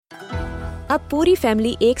अब पूरी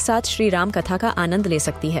फैमिली एक साथ श्री राम कथा का आनंद ले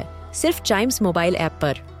सकती है सिर्फ चाइम्स मोबाइल ऐप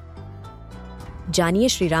पर। जानिए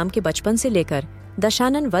श्री राम के बचपन से लेकर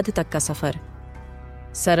दशानन वध तक का सफर।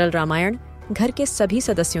 सरल रामायण घर के सभी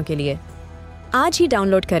सदस्यों के लिए। आज ही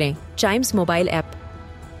डाउनलोड करें चाइम्स मोबाइल ऐप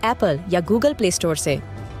एप्पल या गूगल प्ले स्टोर से।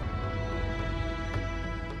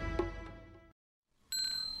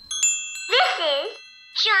 This is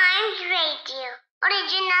Chimes Radio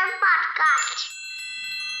original podcast.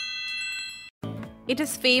 It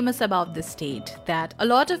is famous about this state that a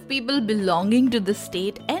lot of people belonging to this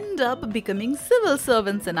state end up becoming civil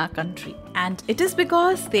servants in our country. And it is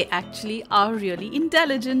because they actually are really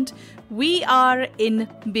intelligent. We are in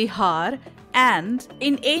Bihar, and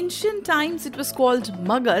in ancient times it was called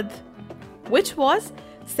Magadh, which was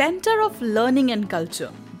center of learning and culture.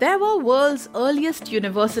 There were world's earliest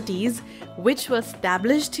universities which were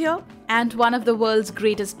established here, and one of the world's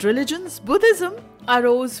greatest religions, Buddhism,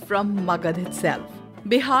 arose from Magadh itself.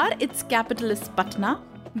 Bihar, its capital is Patna.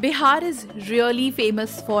 Bihar is really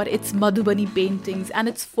famous for its Madhubani paintings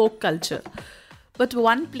and its folk culture. But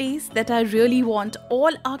one place that I really want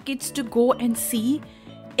all our kids to go and see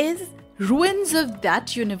is ruins of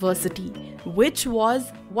that university, which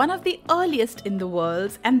was one of the earliest in the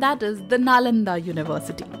world, and that is the Nalanda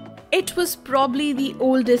University. It was probably the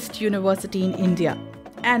oldest university in India.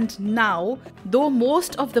 And now, though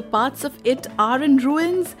most of the parts of it are in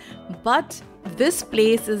ruins, but this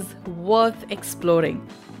place is worth exploring.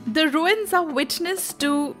 The ruins are witness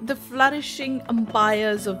to the flourishing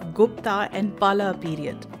empires of Gupta and Pala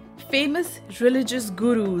period. Famous religious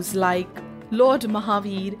gurus like Lord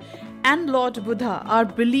Mahavir and Lord Buddha are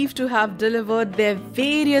believed to have delivered their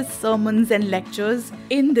various sermons and lectures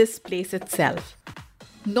in this place itself.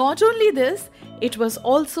 Not only this, it was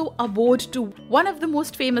also abode to one of the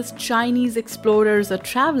most famous Chinese explorers or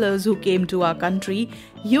travelers who came to our country,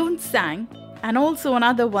 Yun Sang, and also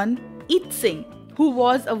another one, It Singh, who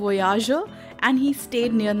was a voyager, and he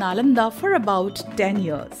stayed near Nalanda for about 10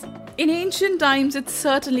 years. In ancient times, it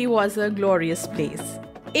certainly was a glorious place.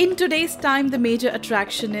 In today's time, the major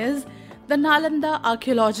attraction is the Nalanda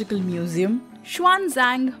Archaeological Museum,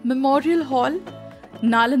 Xuanzang Memorial Hall,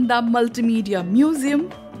 Nalanda Multimedia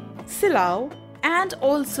Museum, Silao, and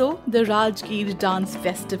also the Rajgir Dance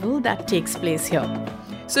Festival that takes place here.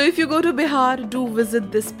 So if you go to Bihar, do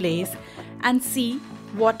visit this place and see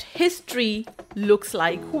what history looks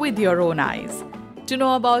like with your own eyes. To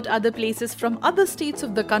know about other places from other states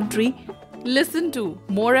of the country, listen to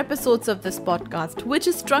more episodes of this podcast, which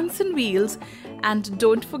is Trunks and Wheels, and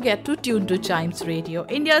don't forget to tune to Chimes Radio,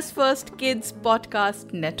 India's first kids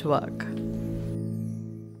podcast network.